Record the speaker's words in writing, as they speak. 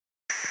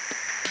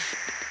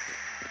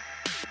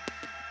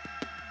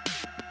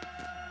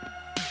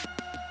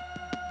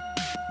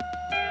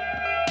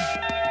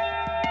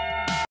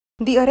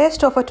The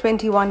arrest of a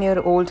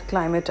 21-year-old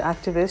climate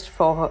activist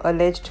for her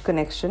alleged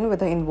connection with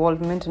her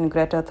involvement in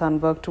Greta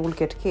Thunberg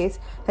Toolkit case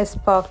has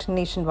sparked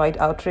nationwide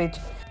outrage.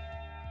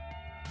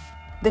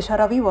 Disha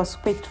Ravi was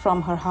picked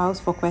from her house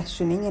for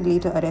questioning and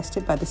later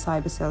arrested by the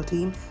cyber cell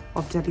team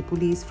of Delhi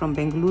police from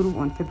Bengaluru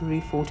on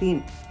February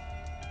 14.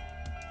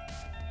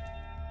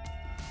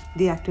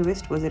 The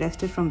activist was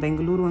arrested from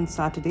Bengaluru on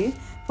Saturday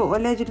for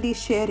allegedly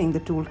sharing the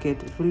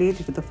toolkit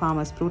related to the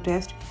farmers'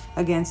 protest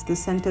against the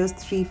centre's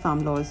 3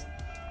 farm laws.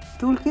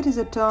 Toolkit is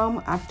a term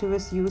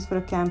activists use for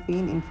a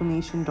campaign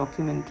information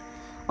document.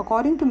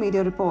 According to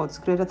media reports,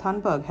 Greta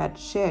Thunberg had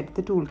shared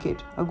the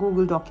toolkit, a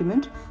Google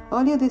document,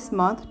 earlier this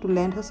month to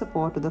lend her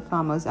support to the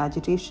farmers'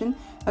 agitation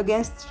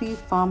against 3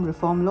 farm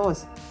reform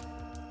laws.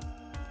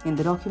 In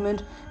the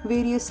document,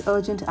 various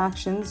urgent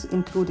actions,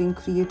 including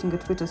creating a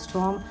Twitter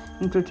storm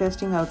and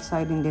protesting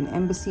outside Indian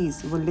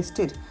embassies, were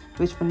listed,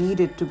 which were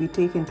needed to be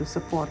taken to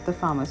support the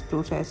farmers'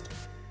 protest.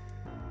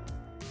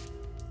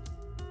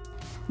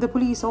 The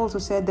police also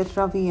said that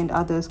Ravi and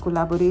others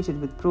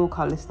collaborated with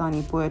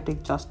pro-Khalistani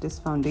Poetic Justice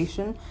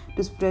Foundation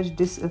to spread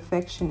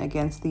disaffection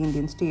against the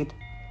Indian state.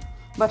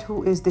 But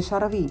who is Disha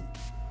Ravi?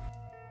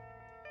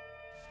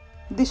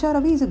 Disha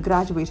Ravi is a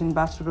graduate and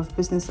Bachelor of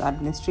Business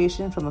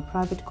Administration from a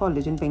private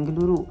college in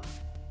Bengaluru.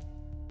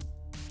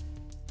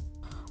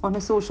 On her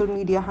social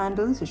media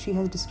handles, she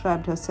has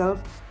described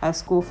herself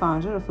as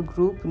co-founder of a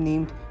group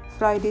named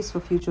Fridays for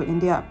Future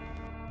India.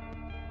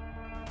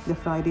 The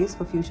Fridays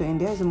for Future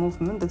India is a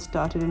movement that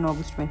started in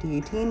August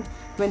 2018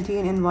 when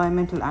teen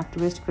environmental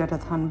activist Greta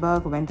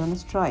Thunberg went on a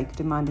strike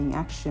demanding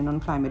action on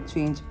climate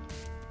change.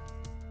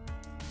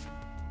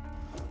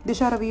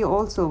 Disha Ravi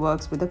also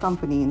works with a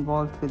company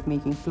involved with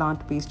making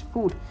plant-based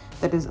food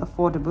that is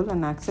affordable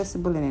and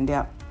accessible in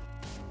India.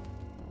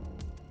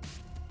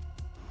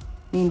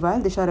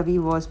 Meanwhile, Disha Ravi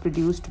was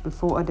produced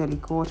before a Delhi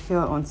court here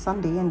on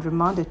Sunday and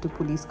remanded to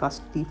police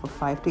custody for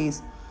 5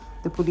 days.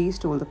 The police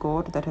told the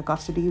court that her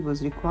custody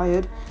was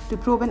required to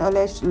probe an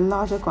alleged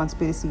larger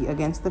conspiracy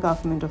against the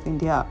government of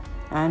India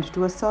and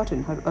to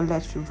ascertain her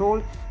alleged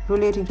role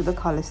relating to the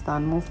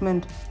Khalistan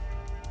movement.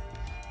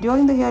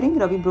 During the hearing,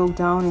 Ravi broke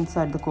down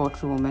inside the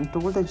courtroom and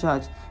told the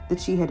judge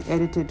that she had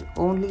edited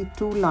only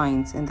 2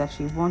 lines and that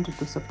she wanted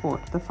to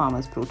support the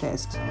farmers'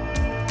 protest.